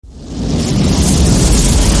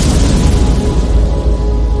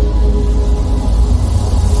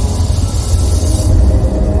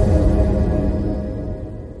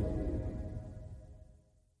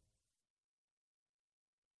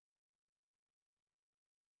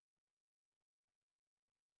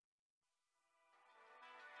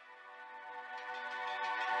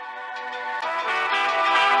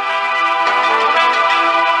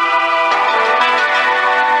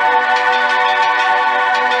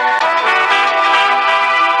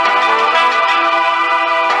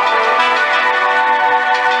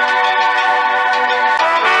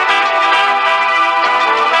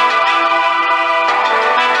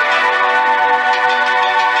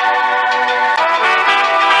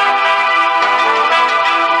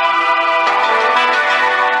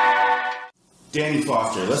Danny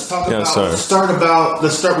Foster. Let's talk about. Yes, sir.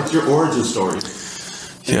 Let's start with your origin story.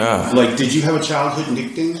 Yeah. Like, did you have a childhood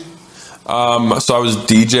nickname? So I was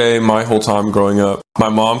DJ my whole time growing up. My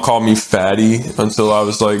mom called me Fatty until I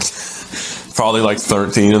was like probably like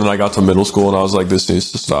 13, and then I got to middle school and I was like, this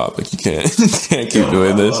needs to stop. Like, you can't keep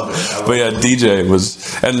doing this. But yeah, DJ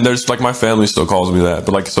was, and there's like, my family still calls me that,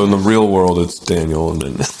 but like, so in the real world it's Daniel, and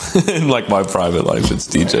then in like my private life it's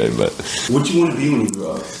DJ. But what'd you want to be when you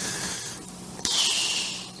grew up?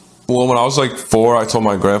 Well, when I was like 4, I told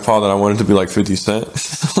my grandpa that I wanted to be like 50 Cent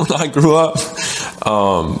when I grew up.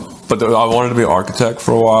 But I wanted to be an architect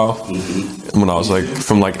for a while. When I was like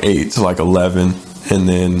from like 8 to like 11. And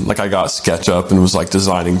then like I got SketchUp and was like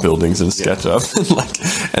designing buildings in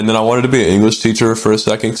SketchUp. And then I wanted to be an English teacher for a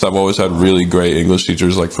second because I've always had really great English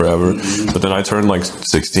teachers like forever. But then I turned like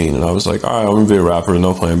 16 and I was like, all right, I'm going to be a rapper.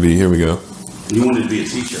 No plan B. Here we go. You wanted to be a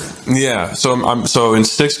teacher. Yeah, so so in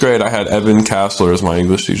 6th grade I had Evan Kassler as my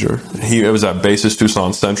English teacher. It was at Basis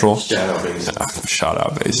Tucson Central. Shout out Basis. Shout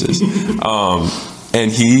out Basis. And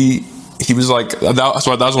he was like, so that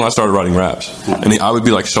was when I started writing raps. And I would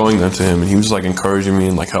be like showing them to him, and he was like encouraging me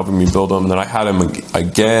and like helping me build them. And then I had him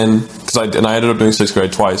again because I ended up doing 6th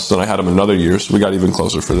grade twice. Then I had him another year, so we got even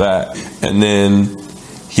closer for that. And then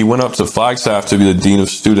he went up to Flagstaff to be the dean of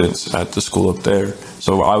students at the school up there.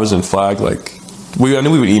 So I was in Flag like. I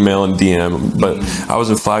knew we would email and DM, but I was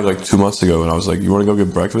in Flag like 2 months ago, and I was like, "You want to go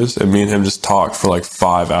get breakfast?" And me and him just talked for like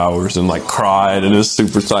 5 hours and like cried, and it was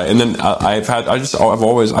super tight. And then I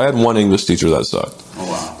had one English teacher that sucked. Oh,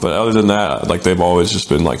 wow. But other than that, like they've always just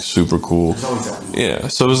been like super cool. Yeah.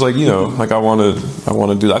 So it was like, like I want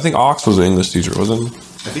to do that. I think Ox was an English teacher, wasn't he?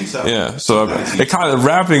 I think so. Yeah, so it kind of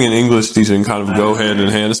rapping and English teaching kind of go hand in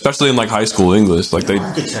hand, especially in like high school English. Like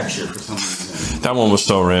architecture for some reason. That one was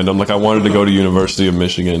so random. Like I wanted to go to University of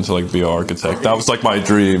Michigan to like be an architect. That was like my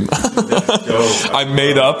dream. I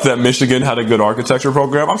made up that Michigan had a good architecture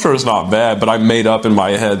program. I'm sure it's not bad, but I made up in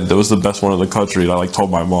my head that it was the best one in the country. And I like told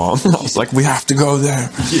my mom. I was like, we have to go there.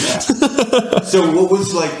 Yeah. So what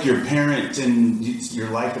was like your parents and your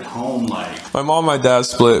life at home like? My mom and my dad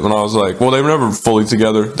split when I was like, well, they were never fully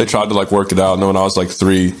together. They tried to like work it out. And then when I was like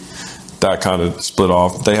 3, that kind of split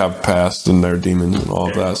off. They have past and their demons and all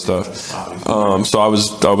of that stuff. So I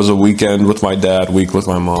was a weekend with my dad, week with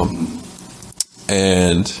my mom,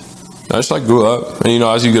 and I just like grew up. And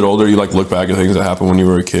as you get older, you like look back at things that happened when you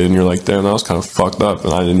were a kid, and you're like, damn, that was kind of fucked up,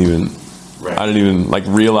 and I didn't even like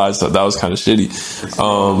realize that was kind of shitty.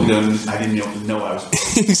 I didn't know I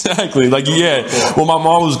was exactly. Like, yeah. Well, my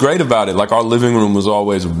mom was great about it. Like, our living room was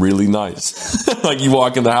always really nice. Like, you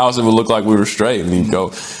walk in the house, it would look like we were straight, and you'd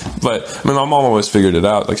go. But I mean, my mom always figured it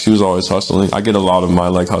out. Like, she was always hustling. I get a lot of my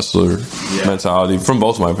like hustler mentality from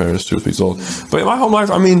both my parents, truth be told. But in my home life,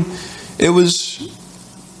 I mean, it was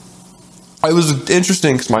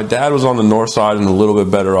interesting because my dad was on the north side and a little bit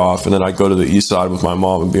better off, and then I'd go to the east side with my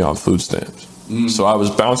mom and be on food stamps. So I was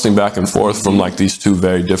bouncing back and forth from like these two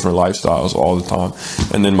very different lifestyles all the time.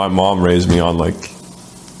 And then my mom raised me on like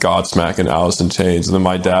Godsmack and Alice in Chains, and then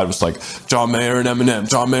my dad was like John Mayer and Eminem,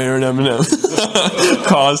 John Mayer and Eminem,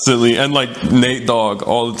 constantly, and like Nate Dogg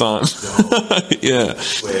all the time. Yeah,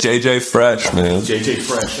 JJ Fresh, man. JJ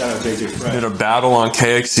Fresh, shout out JJ Fresh. Did a battle on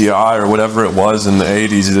KXCI or whatever it was in the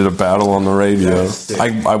 80s. He did a battle on the radio.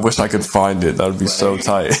 I wish I could find it. That would be so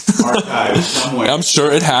tight. Archived somewhere. I'm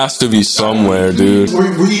sure it has to be somewhere, dude.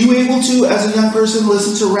 Were you able to, as a young person,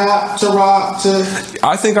 listen to rap, to rock, to?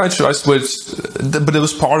 I think I switched, but it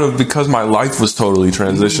was part of because my life was totally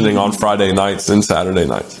transitioning on Friday nights and Saturday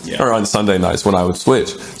nights, or on Sunday nights when I would switch.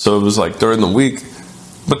 So it was like during the week.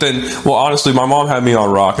 But then, well, honestly, my mom had me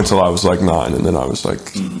on rock until I was like 9, and then I was like,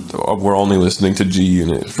 we're only listening to G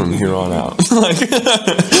Unit from here on out.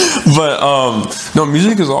 No,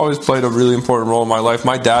 music has always played a really important role in my life.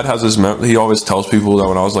 My dad has this, he always tells people that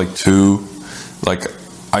when I was like 2, like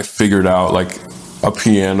I figured out like a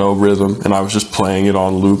piano rhythm, and I was just playing it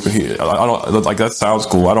on loop. And I don't like that sounds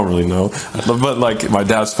cool. I don't really know, but like my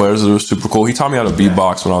dad's flares, it was super cool. He taught me how to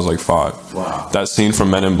beatbox when I was like 5. Wow. That scene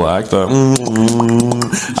from Men in Black,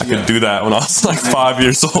 I could do that when I was like 5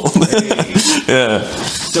 years old. Yeah.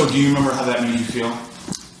 So, do you remember how that made you feel?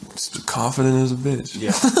 Just confident as a bitch.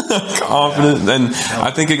 Yeah. Confident, and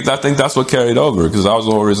I think that's what carried over, because that was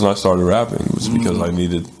the whole reason I started rapping, was because I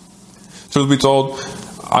needed. Truth be told,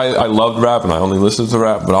 I loved rap and I only listened to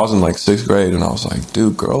rap, but I was in like 6th grade and I was like,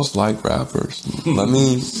 dude, girls like rappers. And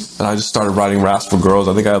I just started writing raps for girls.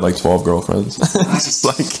 I think I had like 12 girlfriends.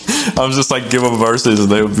 I was just like give them verses and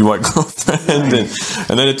they would be my girlfriend.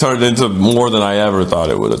 And then it turned into more than I ever thought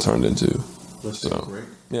it would have turned into. Let's take a break.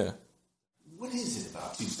 Yeah. What is it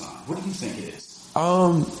about Tucson? What do you think it is?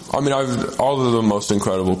 I mean, all of the most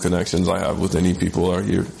incredible connections I have with any people are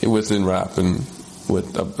here within rap and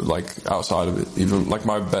with like outside of it. Even like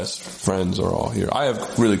my best friends are all here. I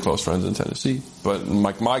have really close friends in Tennessee, but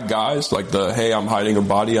like my guys, like the hey, I'm hiding a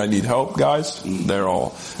body, I need help guys, they're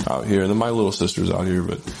all out here, and then my little sister's out here,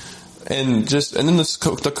 and then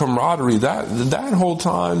the camaraderie that whole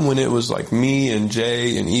time when it was like me and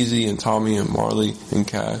Jay and Easy and Tommy and Marley and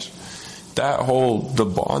Cash. The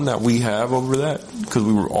bond that we have over that, because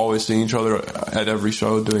we were always seeing each other at every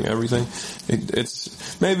show, doing everything.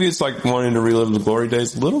 It's like wanting to relive the glory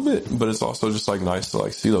days a little bit, but it's also just like nice to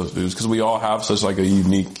like see those dudes, because we all have such like a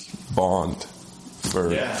unique bond.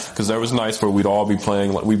 Because there was nights where we'd all be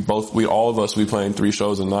playing, like all of us would be playing 3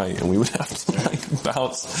 shows a night, and we would have to like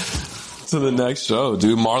bounce to the next show,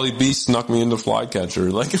 dude. Marley B snuck me into Flycatcher.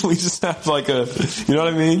 Like, we just have like you know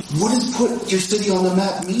what I mean? What does put your city on the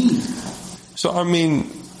map mean? So, I mean,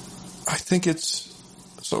 I think I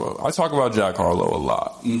talk about Jack Harlow a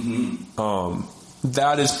lot. Mm-hmm.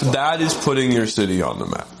 That is putting your city on the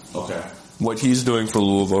map. Okay. What he's doing for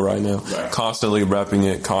Louisville right now, constantly repping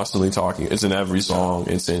it, constantly talking. It's in every song.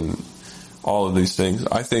 It's in all of these things.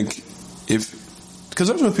 I think because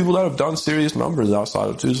there's been people that have done serious numbers outside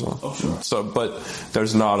of Tucson. Oh, sure. So, but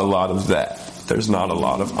there's not a lot of that. There's not a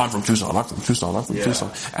lot of, I'm from Tucson. Tucson.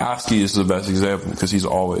 ASCII is the best example because he's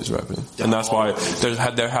always repping. And that's why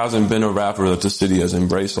there hasn't been a rapper that the city has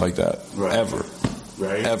embraced like that. Right. Ever.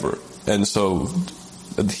 Right. Ever. And so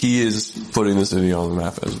he is putting the city on the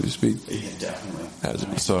map as we speak. Yeah,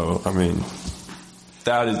 definitely. So, I mean,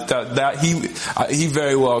 he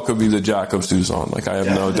very well could be the Jack of Tucson. Like, I have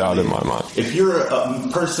no doubt in my mind. If you're a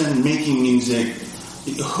person making music,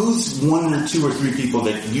 who's 1 or 2 or 3 people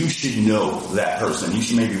that you should know that person? You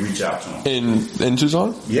should maybe reach out to them. In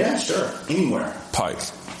Tucson? Yeah, sure. Anywhere. Pike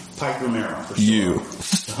Romero, for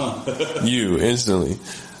sure. You, instantly.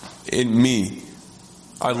 Me.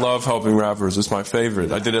 I love helping rappers. It's my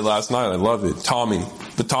favorite. I did it last night. I love it. Tommy.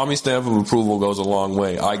 The Tommy stamp of approval goes a long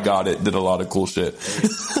way. I got it. Did a lot of cool shit.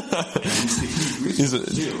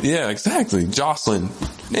 Yeah, exactly. Jocelyn.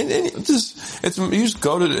 And you just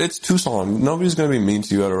go to, it's Tucson. Nobody's going to be mean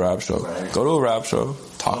to you at a rap show. Right. Go to a rap show.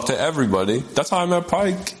 Talk to everybody. That's how I met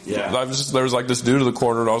Pike. Yeah. There was like this dude in the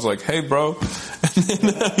corner and I was like, hey bro.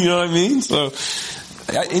 You know what I mean? So,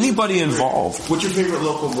 anybody involved. What's your favorite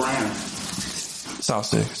local brand? South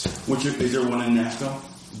Six. Is there one in Nashville?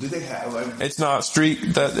 Do they have? It's not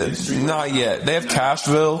street. Not yet. They have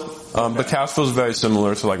Cashville, but Cashville is very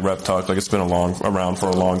similar to like Rep Tuck. Like, it's been around for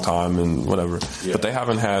a long time and whatever. Yeah. But they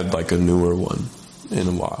haven't had like a newer one in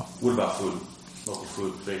a while. What about food? Local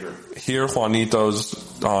food favorite? Here,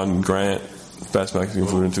 Juanito's on Grant. Best Mexican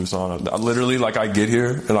food in Tucson. Literally, like, I get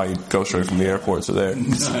here and I go straight from the airport to there.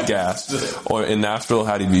 It's gas. Or in Nashville,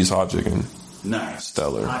 Hattie B's hot chicken. Nice.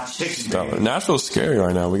 Stellar. Hot chicken. Stellar. Nashville's scary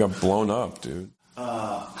right now. We got blown up, dude.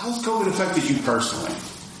 How's COVID affected you personally?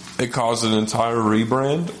 It caused an entire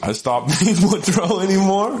rebrand. I stopped being Woodrow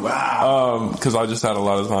anymore. Wow. Because I just had a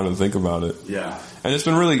lot of time to think about it. Yeah. And it's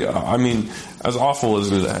been really, I mean, as awful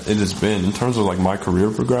as it has been, in terms of like my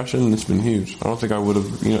career progression, it's been huge. I don't think I would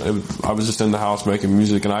have, I was just in the house making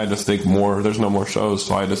music and I had to think more. There's no more shows,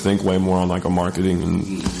 so I had to think way more on like a marketing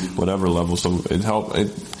and whatever level. So it helped.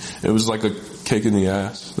 It was like a kick in the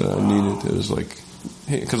ass that I needed. It was like,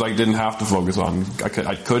 because I didn't have to focus on,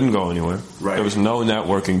 I couldn't go anywhere. Right. There was no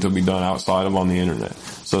networking to be done outside of on the internet.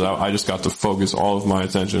 So that I just got to focus all of my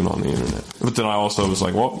attention on the internet. But then I also was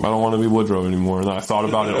like, well, I don't want to be Woodrow anymore. And I thought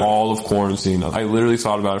about it all of quarantine. I literally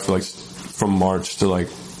thought about it for like, from March to like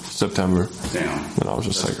September. Damn. And I was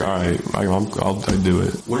just like, all right, I'll do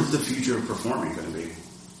it. What is the future of performing going to be?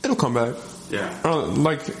 It'll come back. Yeah.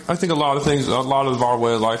 I think a lot of our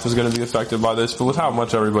way of life is going to be affected by this, but with how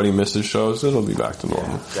much everybody misses shows, it'll be back to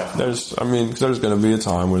normal. Yeah, there's going to be a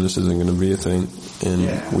time where this isn't going to be a thing, and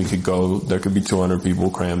there could be 200 people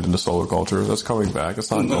crammed into solar culture. That's coming back.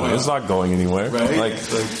 It's not going anywhere. Right.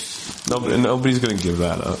 Nobody's going to give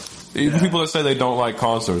that up. Even people that say they don't like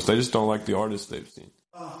concerts, they just don't like the artists they've seen.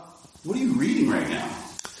 What are you reading right now?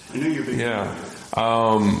 I know you're a big reader.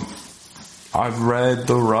 I've read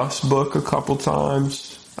the Russ book a couple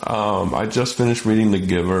times. I just finished reading The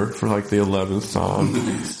Giver for like the 11th time.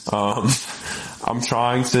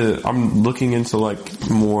 I'm looking into like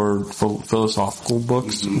more philosophical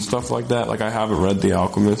books and stuff like that. Like, I haven't read The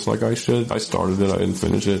Alchemist like I should. I started it, I didn't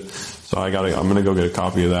finish it. So I'm gonna go get a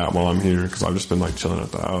copy of that while I'm here because I've just been like chilling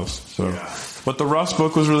at the house. So. Yeah. But the Russ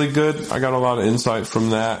book was really good. I got a lot of insight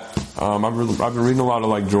from that. I've been reading a lot of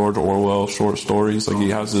like George Orwell short stories. Like,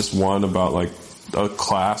 he has this one about like a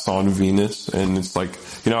class on Venus, and it's like,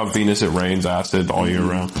 you know how Venus, it rains acid all year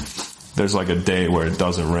round. there's like a day where it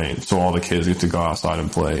doesn't rain, so all the kids get to go outside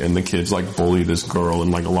and play, and the kids like bully this girl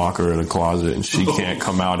and like lock her in a closet, and she can't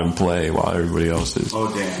come out and play while everybody else is.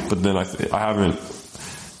 Oh damn! But then I haven't.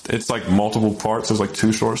 It's like multiple parts. There's like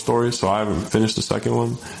 2 short stories, so I haven't finished the second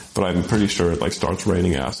one. But I'm pretty sure it like starts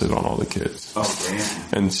raining acid on all the kids. Oh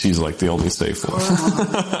damn! And she's like the only safe one.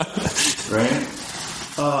 Right?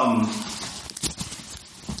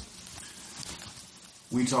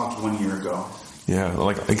 We talked 1 year ago. Yeah,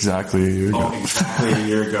 like exactly a year ago. Oh, exactly a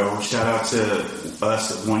year ago. Shout out to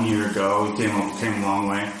us 1 year ago. We came a long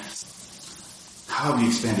way. How have you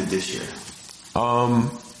expanded this year?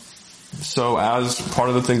 So as part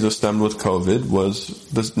of the things that stemmed with COVID was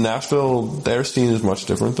this Nashville, their scene is much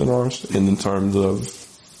different than ours in terms of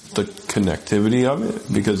the connectivity of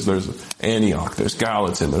it, because there's Antioch, there's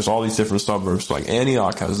Gallatin, there's all these different suburbs. Like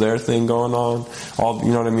Antioch has their thing going on, all,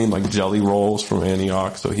 you know what I mean, like Jelly Rolls from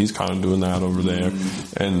Antioch, so he's kind of doing that over there.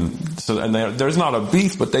 And so, and there's not a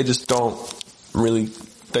beef, but they just don't really,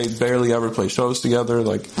 they barely ever play shows together.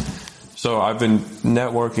 Like, so I've been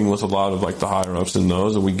networking with a lot of like the higher ups in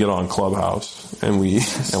those, and we get on Clubhouse and we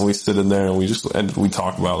sit in there and we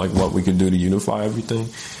talk about like what we could do to unify everything.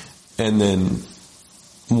 And then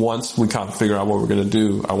once we kind of figure out what we're going to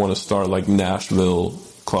do, I want to start like Nashville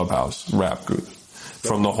Clubhouse rap group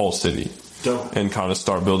from the whole city. Dope. And kind of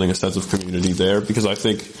start building a sense of community there, because I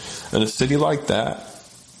think in a city like that,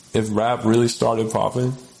 if rap really started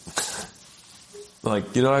popping,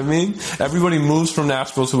 like, you know what I mean? Everybody moves from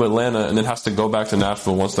Nashville to Atlanta and then has to go back to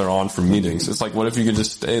Nashville once they're on for meetings. It's like, what if you could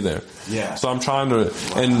just stay there? Yeah. So I'm trying to,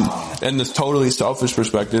 and this totally selfish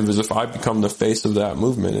perspective is if I become the face of that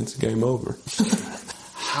movement, it's game over.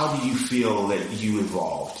 How do you feel that you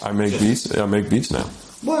evolved? I make beats now.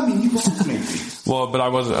 Well, I mean, you always make beats. Well, but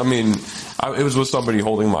it was with somebody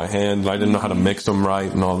holding my hand, and I didn't know how to mix them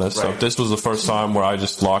right and all that stuff. This was the first time where I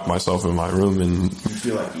just locked myself in my room and... You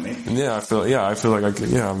feel like you make it? Yeah, I feel like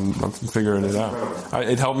I'm figuring it out.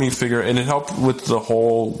 It helped me and it helped with the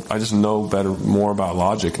whole, I just know more about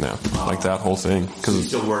Logic now. Like that whole thing. So you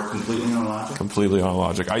still work completely on Logic? Completely on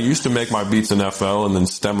Logic. I used to make my beats in FL and then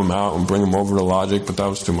stem them out and bring them over to Logic, but that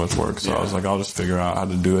was too much work. So I was like, I'll just figure out how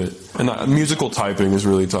to do it. And musical typing is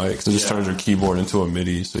really tight, because it just turns your keyboard into a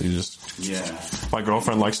MIDI, so you just... Yeah. My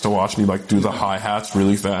girlfriend likes to watch me like do the hi-hats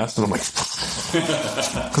really fast, and I'm like...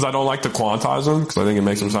 Because I don't like to quantize them, because I think it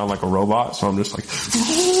makes them sound like a robot, so I'm just like...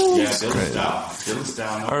 Yeah, build it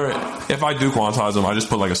down. All right. If I do quantize them, I just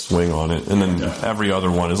put like a swing on it, and then every other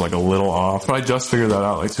one is like a little off. But I just figured that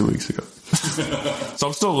out like 2 weeks ago. So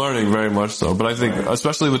I'm still learning very much so, but I think,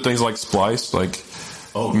 especially with things like Splice, like...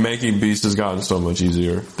 making beats has gotten so much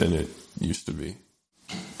easier than it used to be.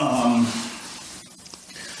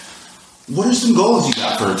 What are some goals you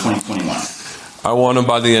got for 2021? I want to,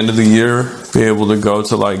 by the end of the year, be able to go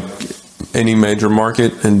to like any major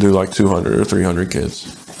market and do like 200 or 300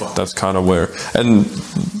 kids. That's kind of where, and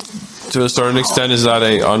to a certain extent, is that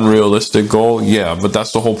a unrealistic goal? Yeah, but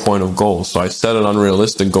that's the whole point of goals. So I set an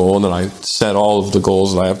unrealistic goal, and then I set all of the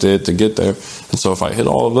goals that I have to hit to get there. And so if I hit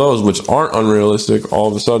all of those, which aren't unrealistic, all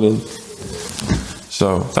of a sudden,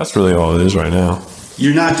 so that's really all it is right now.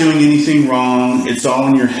 You're not doing anything wrong. It's all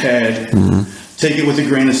in your head. Mm-hmm. Take it with a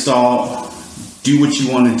grain of salt. Do what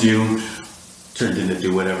you want to do. Turn into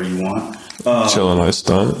do whatever you want. Chill a nice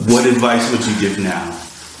stunt. What advice would you give now?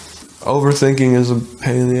 Overthinking is a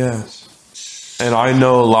pain in the ass. And I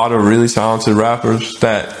know a lot of really talented rappers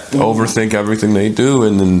that overthink everything they do,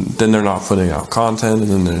 and then they're not putting out content, and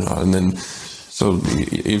then they're not, and then so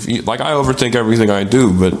if you, like, I overthink everything I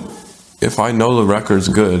do, but if I know the record's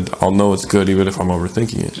good, I'll know it's good even if I'm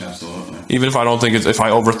overthinking it. Absolutely. Even if I don't think if I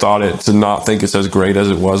overthought it to not think it's as great as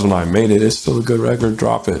it was when I made it, it's still a good record.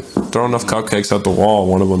 Drop it. Throw enough cupcakes at the wall,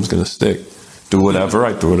 one of them's gonna stick. Do whatever,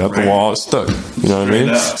 I threw it at the wall, it's stuck. You know what I mean?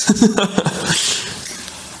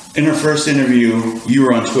 In our first interview, you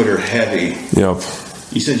were on Twitter heavy. Yep.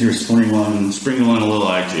 You said you were sprinkling a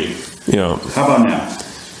little IG. Yeah. How about now?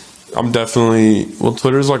 I'm definitely... Well,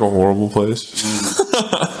 Twitter's like a horrible place.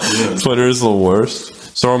 Yeah. Twitter is the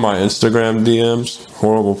worst. So are my Instagram DMs.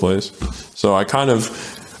 Horrible place. So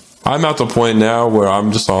I'm at the point now where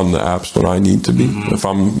I'm just on the apps when I need to be. Mm-hmm. If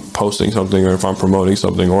I'm posting something, or if I'm promoting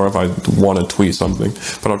something, or if I want to tweet something.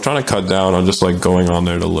 But I'm trying to cut down on just like going on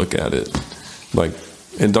there to look at it. Like...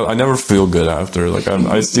 I never feel good after. Like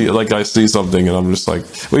I see something and I'm just like,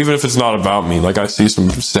 well, even if it's not about me, like I see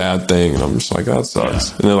some sad thing and I'm just like, that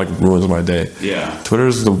sucks, and it like ruins my day. Yeah, Twitter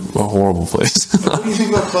is a horrible place. What do you think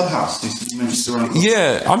about Clubhouse? You mentioned Clubhouse.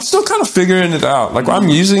 Yeah, I'm still kind of figuring it out. Like I'm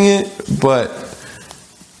using it, but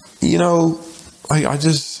you know,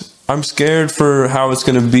 I'm scared for how it's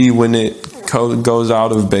going to be when it goes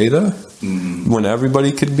out of beta, when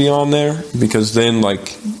everybody could be on there, because then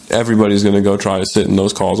like everybody's going to go try to sit in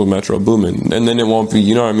those calls with Metro Boomin, and then it won't be,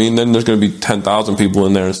 you know what I mean? Then there's going to be 10,000 people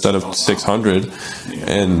in there instead of 600,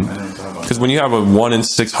 and because when you have a 1 in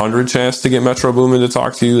 600 chance to get Metro Boomin to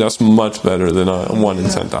talk to you, that's much better than a 1 in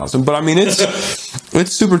 10,000. But I mean,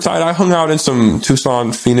 it's super tight. I hung out in some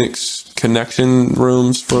Tucson, Phoenix connection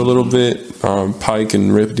rooms for a little bit. Pike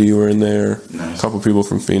and Rip D were in there. Nice. A couple people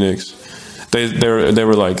from Phoenix. They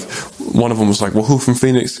were like, one of them was like, well, who from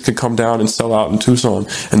Phoenix could come down and sell out in Tucson?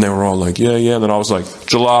 And they were all like, yeah. And then I was like,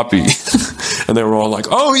 Jalopy. And they were all like,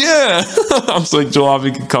 oh yeah. I was like,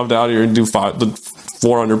 Jalopy could come down here and do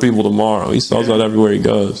 400 people tomorrow. He sells out everywhere he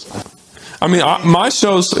goes. I mean, my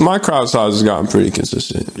crowd size has gotten pretty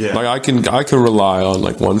consistent. Yeah. Like I can rely on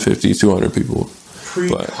like 150, 200 people.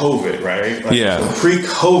 Pre-COVID, right? Like, yeah. So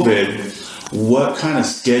pre-COVID, what kind of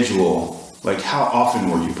schedule? Like, how often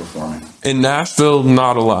were you performing? In Nashville,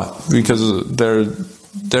 not a lot, because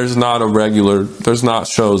there's not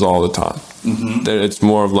shows all the time. It's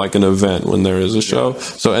more of like an event when there is a show.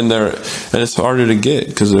 So and it's harder to get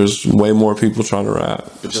because there's way more people trying to rap.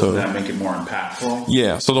 But doesn't that make it more impactful?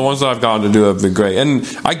 Yeah. So the ones that I've gotten to do have been great, and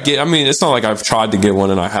I mean, it's not like I've tried to get one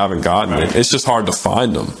and I haven't gotten it. It's just hard to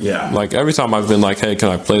find them. Yeah. Like every time I've been like, hey, can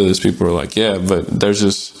I play this? People are like, yeah, but there's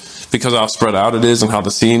just, because how spread out it is and how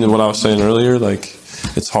the scene and what I was saying earlier, like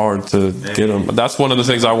it's hard to get them. But that's one of the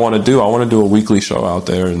things I want to do. I want to do a weekly show out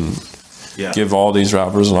there and give all these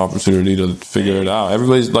rappers an opportunity to figure it out.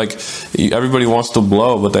 Everybody wants to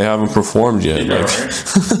blow, but they haven't performed yet.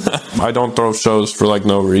 I don't throw shows for like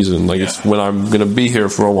no reason. Like it's when I'm gonna be here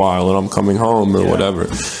for a while and I'm coming home or whatever.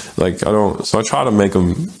 Like I don't. So I try to make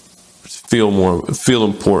them feel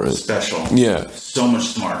important, special. Yeah, so much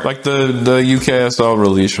smarter. Like the UKSL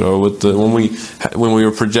release show with when we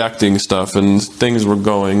were projecting stuff and things were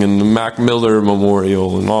going, and the Mac Miller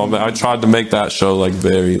Memorial and all that. I tried to make that show like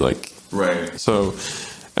very like right. So,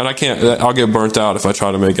 and I'll get burnt out if I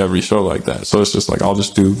try to make every show like that. So it's just like I'll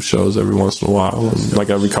just do shows every once in a while, and like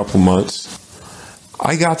every couple months.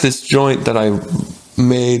 I got this joint that I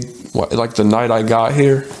made like the night I got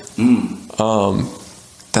here,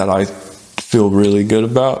 that I feel really good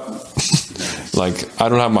about. Like I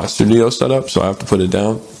don't have my studio set up, so I have to put it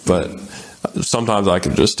down, but sometimes I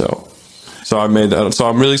can just tell. So I made that, so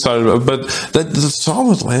I'm really excited about it. But the song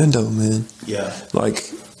with Lando, man, like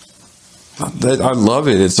I love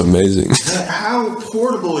it. It's amazing. How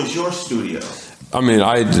portable is your studio? I mean,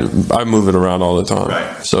 I move it around all the time.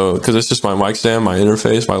 Right. So, because it's just my mic stand, my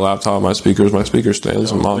interface, my laptop, my speaker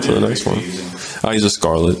stands. I'm on to the next one. I use a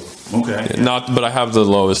Scarlett. Okay. But I have the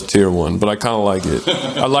lowest tier one, but I kind of like it.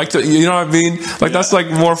 I like to, you know what I mean? Like that's like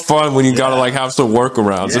more fun when you gotta like have some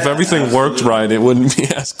workarounds. If everything worked right, it wouldn't be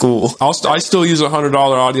as cool. I still use $100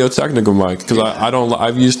 Audio Technica mic because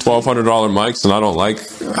I've used $1,200 mics and I don't like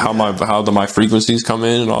how my frequencies come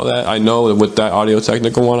in and all that. I know that with that Audio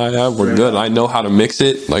Technica one I have, we're good. I know how to mix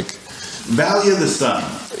it. Like Valley of the Sun.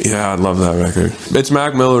 Yeah, I love that record. It's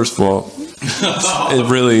Mac Miller's fault. It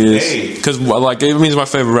really is, because like he's my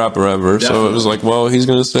favorite rapper ever. Definitely. So it was like, well, he's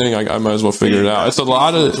gonna sing. I might as well figure it out. It's a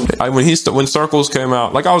lot of when Circles came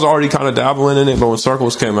out. Like I was already kind of dabbling in it, but when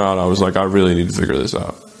Circles came out, I was like, I really need to figure this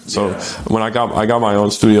out. So when I got my own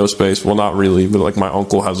studio space, well, not really, but like my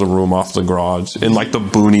uncle has a room off the garage in like the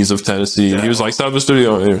boonies of Tennessee, and he was like, set up a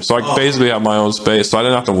studio in here. So I basically have my own space, so I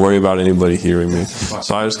didn't have to worry about anybody hearing me.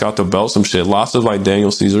 So I just got to belt some shit. Lots of like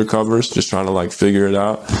Daniel Caesar covers, just trying to like figure it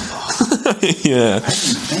out. Yeah.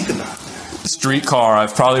 Think about that. Streetcar,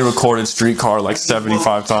 I've probably recorded Streetcar like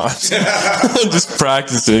 75 times. Just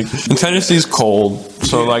practicing. And Tennessee's cold,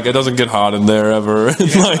 so like it doesn't get hot in there ever.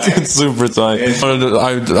 It's super tight.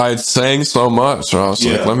 I sang so much, so I was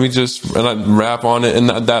like, let me just, and I rap on it. And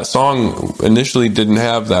that song initially didn't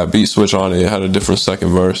have that beat switch on it. It had a different second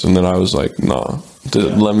verse, and then I was like, nah,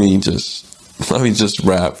 let me just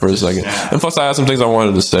rap for a second. And plus I had some things I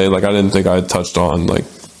wanted to say, like I didn't think I had touched on like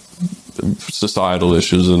societal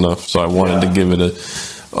issues enough, so I wanted to give it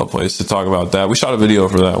a place to talk about that. We shot a video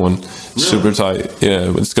for that one. Really? Super tight.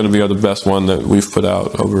 Yeah, it's going to be the best one that we've put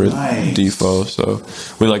out over at Defo. So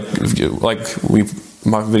we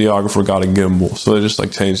my videographer got a gimbal, so they just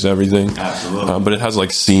like changed everything. Absolutely. But it has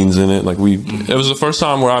like scenes in it. Like it was the first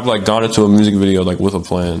time where I've like gone into a music video like with a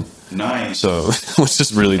plan. Nice. So, which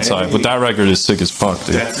is really tight. But that record is sick as fuck,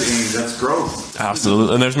 dude. That's growth.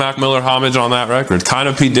 Absolutely. And there's Mac Miller homage on that record. Kind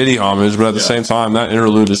of P. Diddy homage, but at the same time, that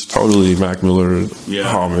interlude is totally Mac Miller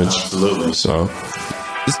homage. Absolutely. So,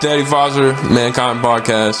 it's Daddy Foster, Mankind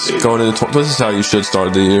Podcast. Going into this is how you should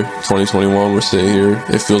start the year, 2021. We're sitting here.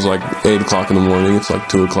 It feels like 8 o'clock in the morning. It's like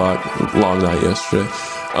 2 o'clock. Long night yesterday.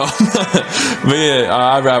 But yeah,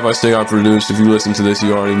 I rap, I sing, I produce. If you listen to this,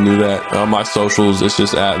 you already knew that. My socials, it's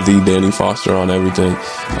just at the Danny Foster on everything.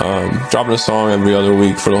 Dropping a song every other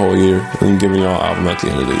week for the whole year, and giving y'all an album at the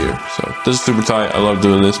end of the year. So this is super tight. I love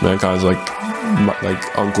doing this. Mankind's like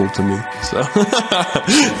uncle to me. So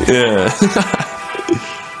yeah.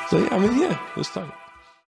 So yeah, I mean, yeah, it's tight.